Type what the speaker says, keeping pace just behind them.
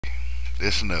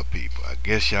Listen up, people. I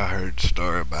guess y'all heard the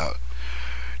story about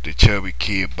the chubby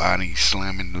kid body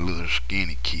slamming the little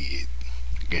skinny kid.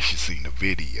 I guess you seen the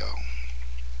video.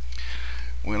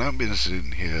 Well, I've been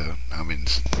sitting here, I've been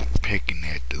picking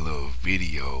at the little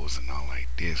videos and all like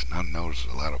this, and I noticed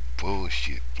a lot of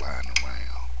bullshit flying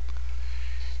around.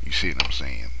 You see what I'm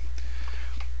saying?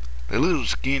 The little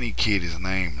skinny kid, his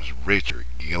name is Richard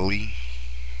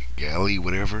Gale,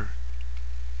 whatever.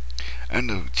 And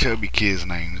the chubby kid's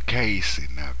name is Casey.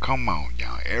 Now, come on,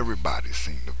 y'all. Everybody's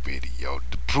seen the video.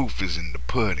 The proof is in the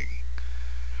pudding.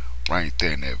 Right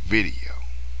there in that video.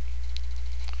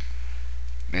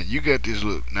 Now, you got this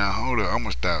look. Now, hold on. I'm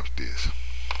going to stop this.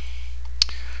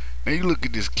 Now, you look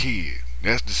at this kid.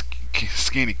 That's the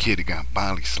skinny kid that got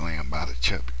body slammed by the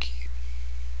chubby kid.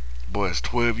 Boy, it's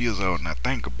 12 years old. Now,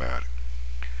 think about it.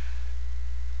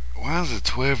 Why is a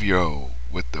 12-year-old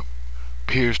with the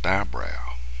pierced eyebrow?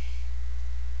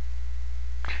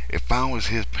 If I was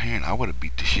his parent, I would have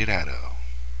beat the shit out of him.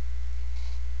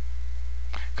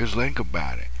 Cause think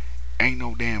about it. Ain't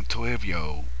no damn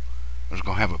 12-year-old that's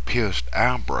gonna have a pierced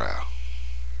eyebrow.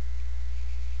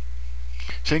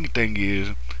 Second thing is,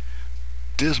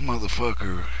 this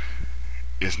motherfucker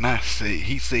is not say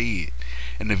he said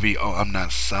in the video, "Oh, I'm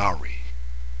not sorry."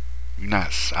 You're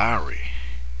not sorry.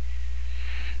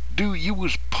 Dude, you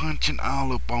was punching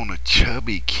all up on a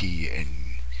chubby kid and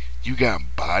you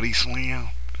got body slammed.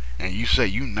 And you say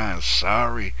you not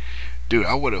sorry, dude,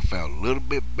 I would have felt a little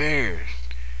bit embarrassed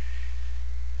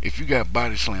if you got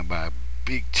body slammed by a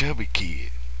big chubby kid.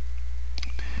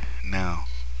 Now,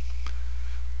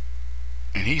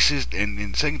 and he says, and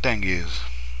the second thing is,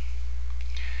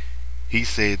 he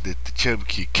said that the chubby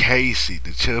kid, Casey,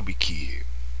 the chubby kid,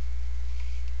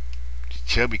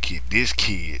 this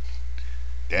kid,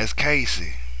 that's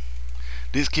Casey.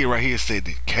 This kid right here said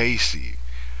that Casey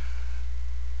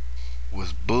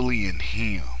was bullying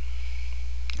him.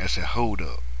 I said, hold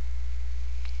up.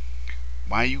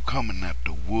 Why you coming out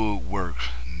the woodworks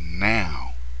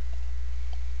now?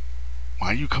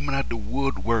 Why you coming out the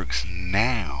woodworks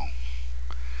now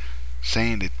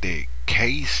saying that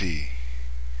Casey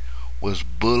was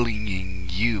bullying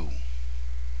you?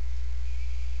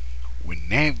 When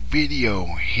that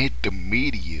video hit the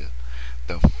media,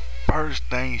 the first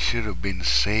thing should have been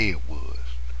said was,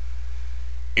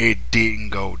 it didn't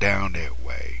go down that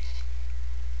way.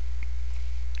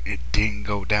 It didn't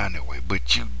go down that way.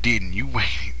 But you didn't. You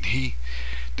waited.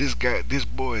 This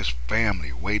boy's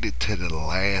family waited to the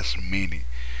last minute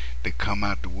to come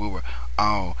out the woodwork.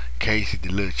 Oh, Casey, the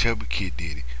little chubby kid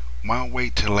did it. Why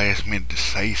wait till the last minute to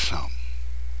say something?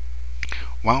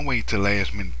 Why wait till the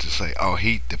last minute to say, oh,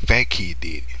 the fat kid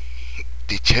did it.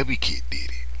 The chubby kid did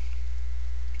it.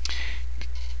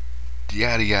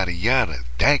 Yada yada yada.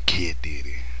 That kid did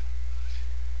it.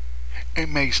 It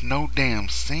makes no damn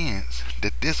sense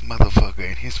that this motherfucker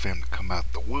and his family come out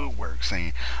the woodwork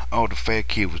saying, oh, the fat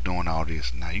kid was doing all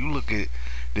this. Now you look at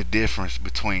the difference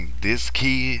between this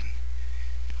kid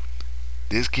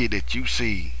that you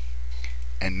see,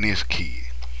 and this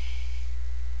kid.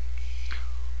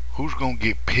 Who's gonna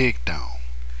get picked on?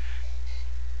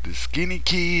 The skinny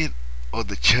kid or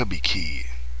the chubby kid?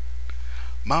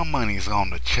 My money's on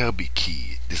the chubby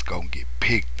kid that's gonna get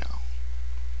picked on.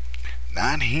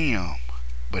 Not him,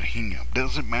 but him.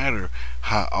 Doesn't matter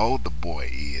how old the boy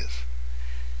is.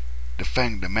 The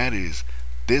fact of the matter is,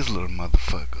 this little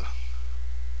motherfucker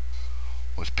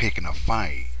was picking a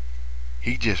fight.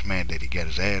 He just mad that he got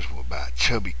his ass whooped by a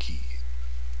chubby kid.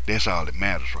 That's all that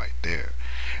matters right there.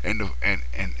 And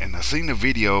I seen the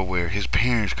video where his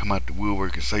parents come out the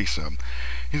woodwork and say something.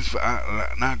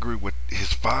 I agree with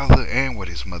his father and what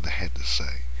his mother had to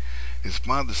say. His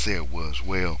father said was,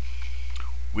 well,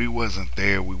 we wasn't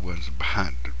there. We wasn't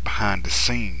behind the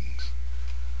scenes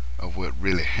of what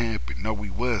really happened. No, we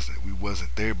wasn't. We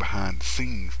wasn't there behind the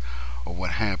scenes of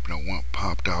what happened or what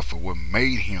popped off or what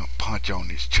made him punch on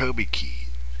this chubby kid.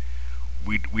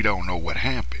 We don't know what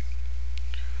happened.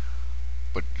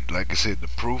 But like I said, the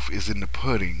proof is in the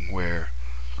pudding where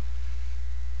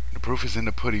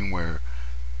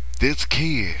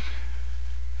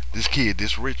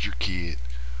this Richard kid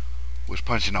was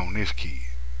punching on this kid.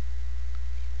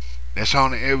 That's all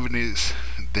the evidence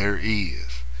there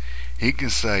is.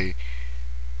 This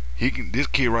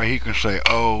kid right here can say,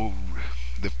 oh,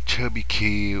 the chubby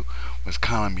kid was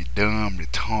calling me dumb,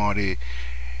 retarded,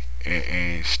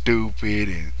 and stupid,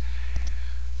 and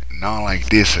all like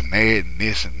this and that and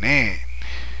this and that.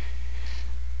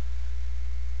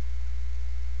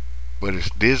 But it's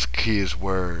this kid's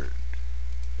word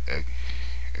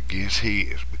against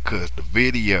his, because the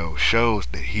video shows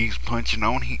that he's punching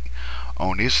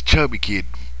on this chubby kid,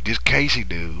 this Casey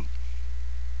dude,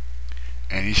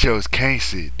 And he shows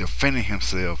Casey defending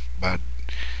himself by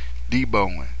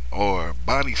deboing or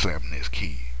body slamming this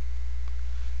kid.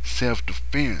 Self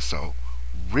defense. So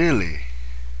really,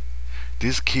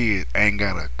 this kid ain't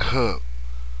got a cup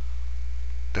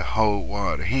to hold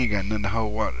water. He ain't got nothing to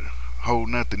hold water. Hold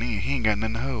nothing in. He ain't got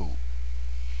nothing to hold.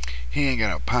 He ain't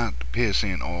got a pot to piss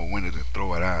in or a window to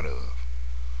throw it out of.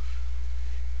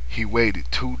 He waited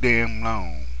too damn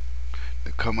long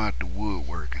to come out the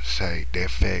woodwork and say that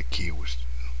fat kid was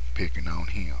picking on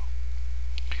him.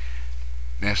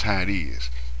 That's how it is.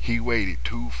 He waited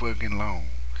too fucking long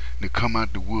to come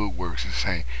out the woodworks and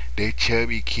say that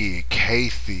chubby kid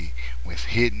Casey was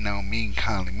hitting on me and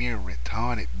calling me a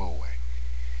retarded boy.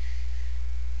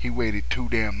 He waited too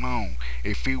damn long.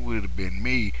 If it would have been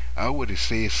me, I would have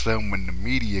said something when the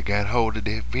media got hold of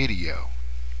that video.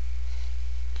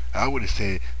 I would have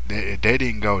said that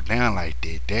didn't go down like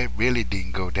that. That really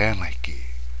didn't go down like that.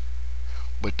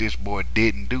 But this boy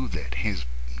didn't do that. His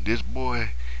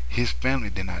family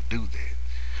did not do that.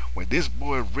 When this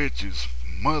boy Richard's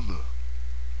mother,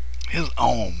 his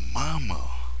own mama,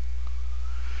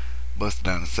 busted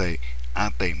down and say, I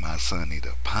think my son need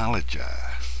to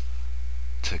apologize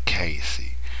to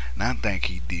Casey. And I think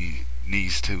he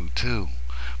needs to too.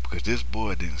 Because this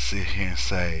boy didn't sit here and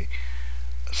say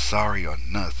sorry or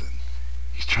nothing.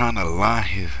 He's trying to lie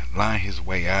his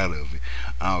way out of it.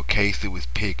 Oh, Casey was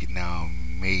picking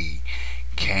on me.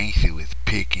 Casey was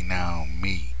picking on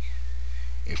me.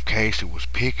 If Casey was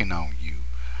picking on you,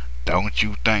 don't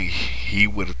you think he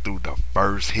would have threw the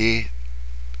first hit?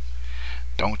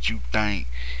 Don't you think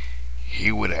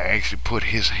he would have actually put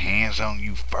his hands on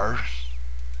you first?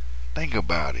 Think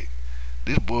about it.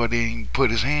 This boy didn't even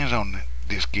put his hands on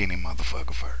this skinny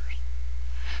motherfucker first.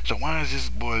 So why is this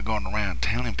boy going around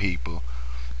telling people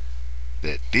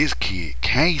that this kid,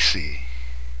 Casey,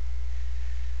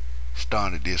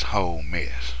 started this whole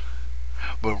mess?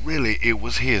 But really, it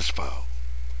was his fault.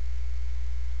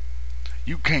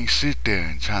 You can't sit there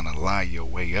and try to lie your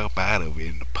way up out of it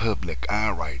in the public eye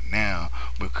right now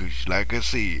because, like I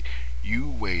said, you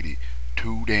waited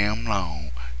too damn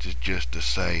long just to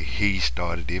say he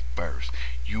started it first.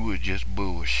 You were just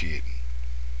bullshitting.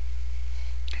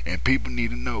 And people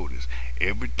need to notice,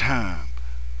 every time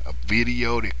a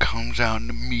video that comes out in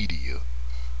the media,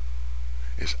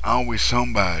 it's always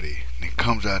somebody that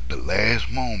comes out the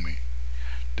last moment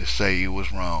to say it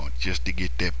was wrong just to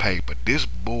get that paper. This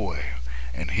boy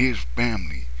and his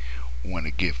family want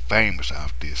to get famous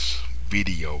off this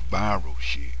video viral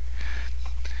shit.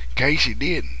 Casey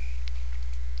didn't.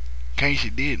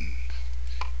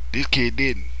 This kid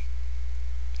didn't.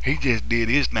 He just did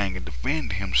his thing and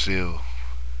defended himself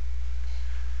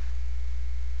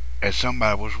as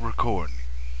somebody was recording.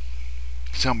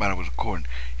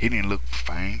 He didn't look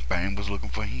for fame. Fame was looking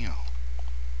for him.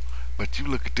 But you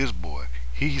look at this boy.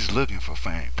 He's looking for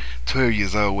fame. 12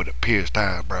 years old with a pierced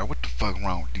eyebrow. What the fuck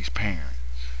wrong with these parents?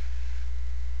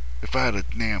 If I had a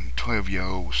damn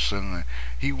 12-year-old son,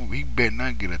 he better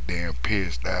not get a damn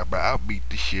pierced eyebrow. I'll beat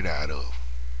the shit out of him.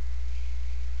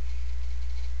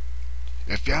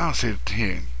 If y'all sit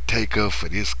here and take up for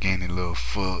this skinny little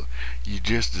fuck, you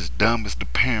just as dumb as the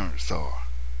parents are.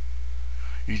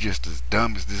 You just as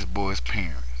dumb as this boy's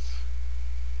parents.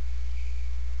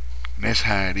 And that's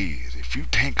how it is. If you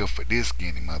take up for this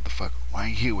skinny motherfucker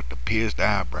right here with the pierced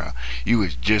eyebrow, you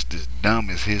is just as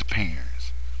dumb as his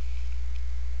parents.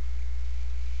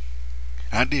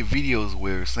 I did videos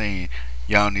where saying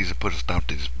y'all need to put a stop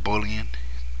to this bullying,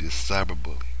 this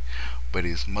cyberbullying. But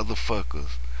it's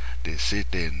motherfuckers that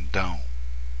sit there and don't.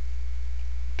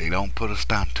 They don't put a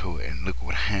stop to it, and look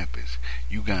what happens.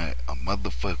 You got a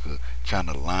motherfucker trying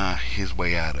to lie his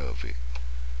way out of it.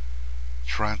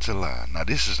 Trying to lie. Now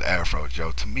this is Afro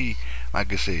Joe. To me,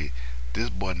 like I said, this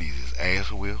boy needs his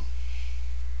ass whipped.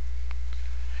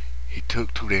 He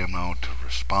took too damn long to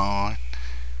respond.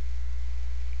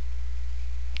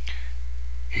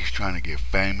 He's trying to get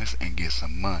famous and get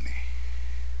some money.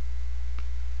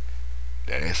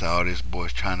 That's all this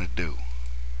boy's trying to do.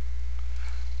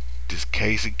 This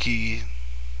Casey kid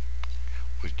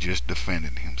was just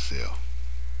defending himself.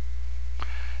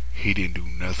 He didn't do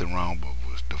nothing wrong but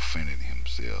was defending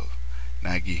himself.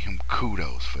 And I give him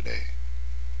kudos for that.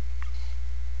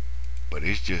 But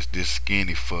it's just this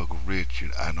skinny fuck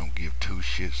Richard I don't give two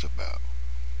shits about.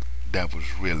 That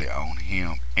was really on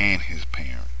him and his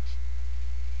parents.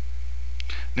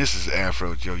 This is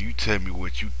Afro Joe. You tell me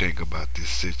what you think about this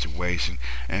situation,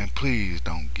 and please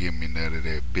don't give me none of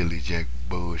that Billy Jack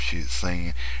bullshit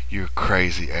saying you're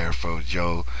crazy, Afro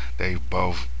Joe. They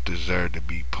both deserve to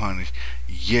be punished.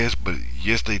 Yes,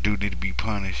 they do need to be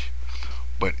punished.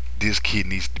 But this kid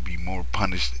needs to be more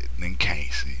punished than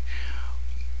Casey.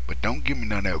 But don't give me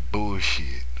none of that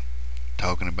bullshit.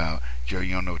 Talking about, Joe,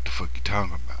 you don't know what the fuck you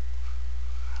talking about.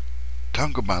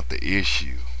 Talk about the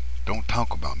issue. Don't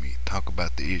talk about me. Talk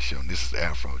about the issue. And this is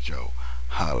Afro Joe.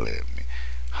 Holla at me.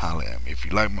 Holla at me. If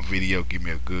you like my video, give me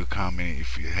a good comment.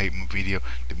 If you hate my video,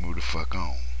 then move the fuck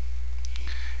on.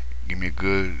 Give me a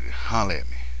good holla at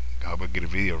me. I hope I get a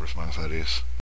video response out of this.